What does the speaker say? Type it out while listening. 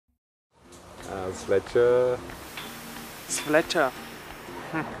Свлеча... Свлеча.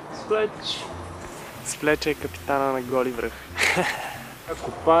 Свлеча е капитана на Голи връх.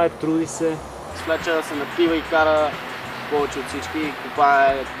 Копае, труди се. Свлеча се напива и кара повече от всички и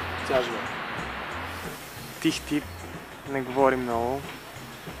копае цял живот. Тих тип, не говори много.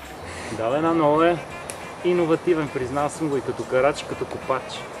 Да, бе, много е иновативен, признал съм го и като карач, и като копач.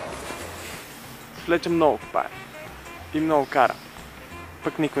 Свлеча много копае и много кара,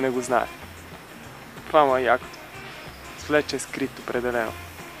 пък никой не го знае. Това му е якото. Свлеч е скрит определено.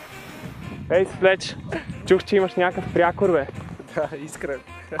 Ей, Свлеч, чух, че имаш някакъв прякор, бе. Да, Искрен.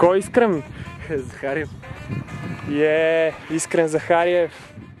 Кой Искрен? Захариев. Искрен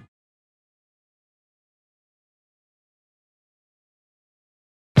Захариев.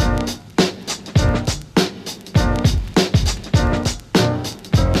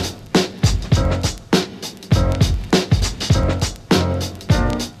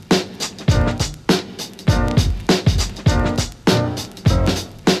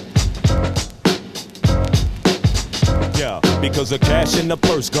 Because of cash in the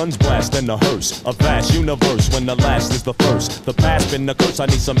purse, guns blast in the hearse. A vast universe when the last is the first. The past been the curse, I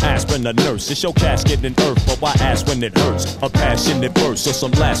need some aspirin, a nurse. It's your casket in earth, but why ask when it hurts? A passionate verse or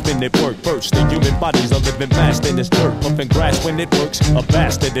some last minute work first. The human body's a living fast in this dirt. Pumping grass when it works, a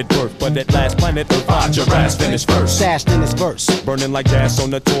bastard at birth. But at last planet Earth, your ass finished first. Stashed in his verse, Burning like gas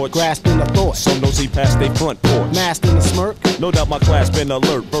on the torch. grasping the thought, Some nosy past they front porch. masked in the smirk. No doubt my class been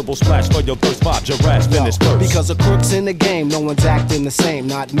alert. Verbal splash for your thirst, your ass finished first. Because of crooks in the game, no one's acting the same.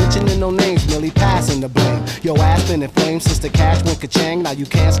 Not mentioning no names, merely passing the blame. Your ass been in flames since the cash went ka-chang. Now you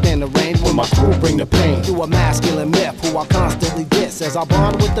can't stand the rain when my crew bring the pain. Through a masculine myth who I constantly diss. As I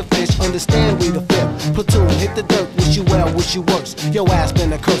bond with the fish, understand we the fifth. Platoon, hit the dirt, wish you well, wish you worse. Your ass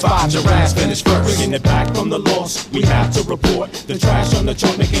been a curse, Your ass finished first. Bringing it back from the loss, we have to report the trash on the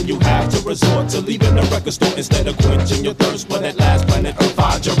chart, making you have to resort to leaving the record store instead of quenching your thirst. But at last, planet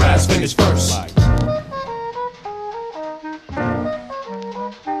Earth, your ass finished first.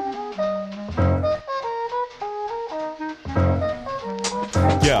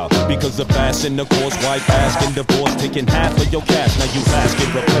 Yeah, because of fast in the course, wife asking divorce, taking half of your cash, now you asking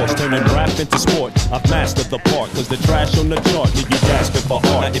remorse, turning rap into sport. I've mastered the part, cause the trash on the chart, leave you gasping for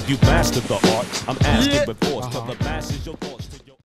art. Now if you mastered the art, I'm asking with force, till the masses your thoughts.